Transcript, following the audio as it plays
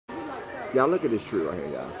Y'all look at this tree right here,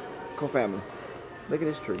 y'all. Co-family. Look at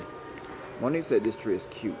this tree. Monique said this tree is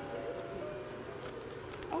cute.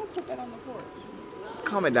 I'm gonna put that on the porch.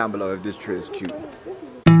 Comment down below if this tree is cute.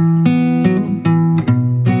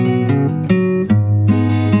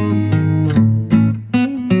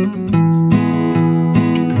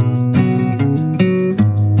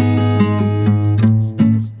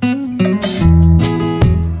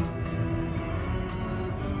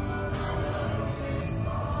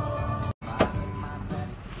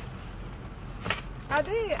 I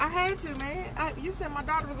did. I had to, man. You said my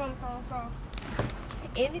daughter was on the phone, so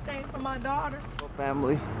anything for my daughter.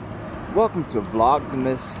 Family, welcome to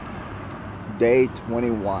Vlogmas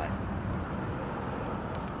Day-21.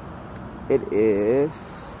 It is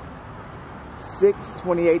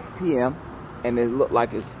 6:28 p.m. and it looked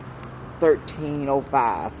like it's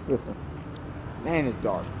 13:05. Man, it's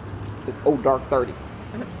dark. It's dark 30.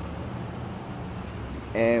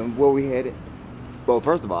 And where we headed? Well,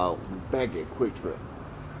 first of all, back at Quick Trip.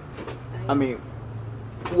 I mean,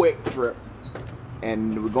 Quick Trip.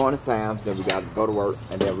 And we're going to Sam's, then we got to go to work,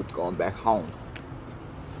 and then we're going back home.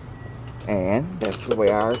 And that's the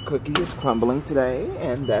way our cookie is crumbling today,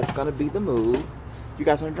 and that's going to be the move. You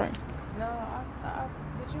got something to drink? No,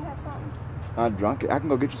 did you have something? I drunk it. I can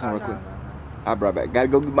go get you something real quick. No. I'll be right back. Gotta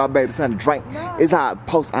go get my baby son a drink. No. It's our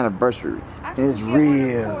post-anniversary, and it's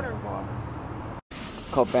real.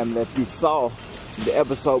 Co-family, if you saw the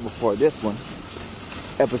episode before this one,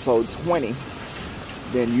 episode 20,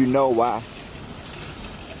 then you know why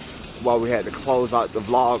we had to close out the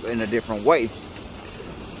vlog in a different way.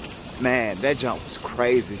 Man, that jump was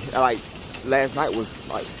crazy. Like, last night was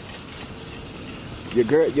like, your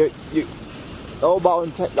girl, the old ball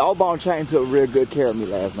and chain took real good care of me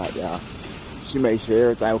last night, y'all. She made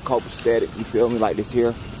sure everything was copacetic, you feel me, like this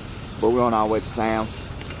here. But we're on our way to Sam's.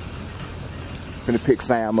 Gonna pick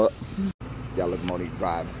Sam up. Y'all look at Monique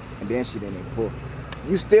driving. And then she didn't even pull.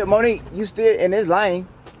 Monique, you still in this lane.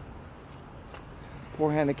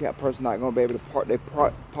 Poor handicapped person not gonna be able to park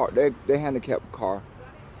their handicapped car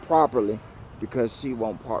properly because she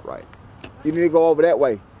won't park right. You need to go over that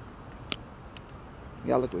way.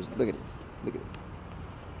 Y'all look at this. Look at this.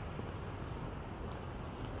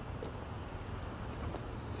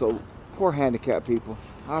 So poor handicapped people.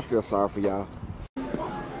 I feel sorry for y'all.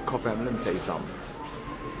 Co-family, let me tell you something.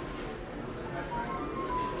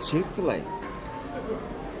 Chick-fil-A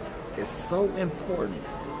is so important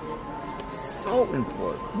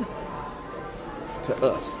to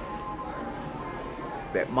us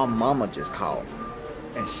that my mama just called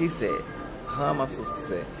and she said, her and my sister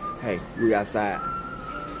said, hey, we outside.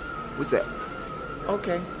 We said,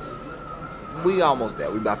 okay. We almost there.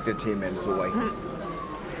 We about 15 minutes away.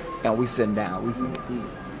 And we sitting down. We finna eat.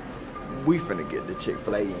 We finna get the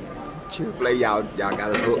Chick-fil-A in. Chick-fil-A, y'all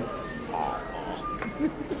got us hooked.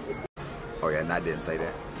 Oh yeah, and I didn't say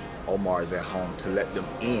that. Omar is at home to let them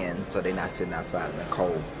in so they're not sitting outside in the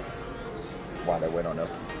cold while they wait on us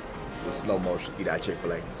to slow motion eat our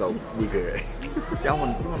Chick-fil-A. So we good. Y'all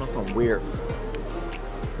want to know something weird?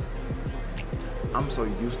 I'm so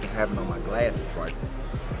used to having on my glasses, right?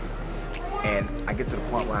 And I get to the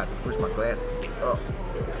point where I have to push my glasses up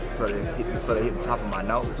so they hit the top of my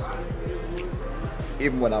nose.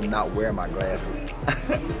 Even when I'm not wearing my glasses,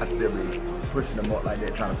 I still be pushing them up like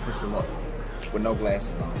that, trying to push them up with no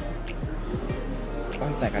glasses on. Why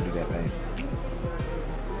do you think I do that, babe?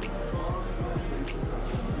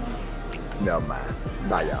 Never mind.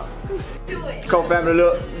 Bye, y'all. Co-family,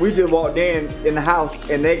 look, we just walked in the house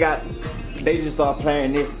and they just started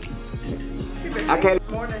playing this. I can't.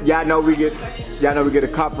 Y'all know we get a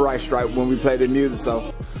copyright strike when we play the music.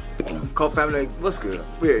 So, co-family, what's good?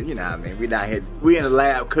 You know what I mean. We down here. We in the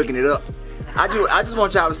lab cooking it up. I just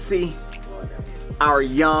want y'all to see our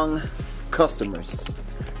young customers.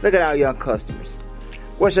 Look at our young customers.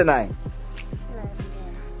 What's your name?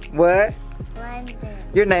 London. What? London.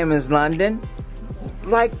 Your name is London? Yeah.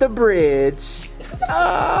 Like the bridge.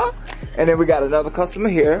 Ah. And then we got another customer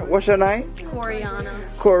here. What's your name? Coriana.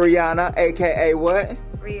 Coriana, aka what?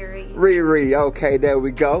 Riri. Riri. Okay, there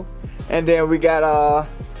we go. And then we got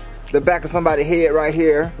the back of somebody's head right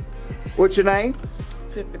here. What's your name?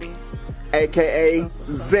 Tiffany. AKA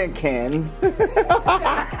Zinkin.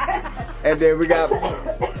 And then we got,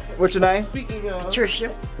 what's your name? Speaking of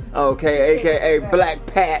Trisha. Okay, AKA Black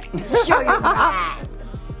Pat. Show your back.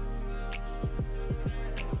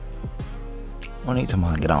 Monique, come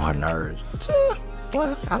on, get on her nerves.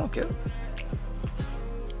 Well, I don't care.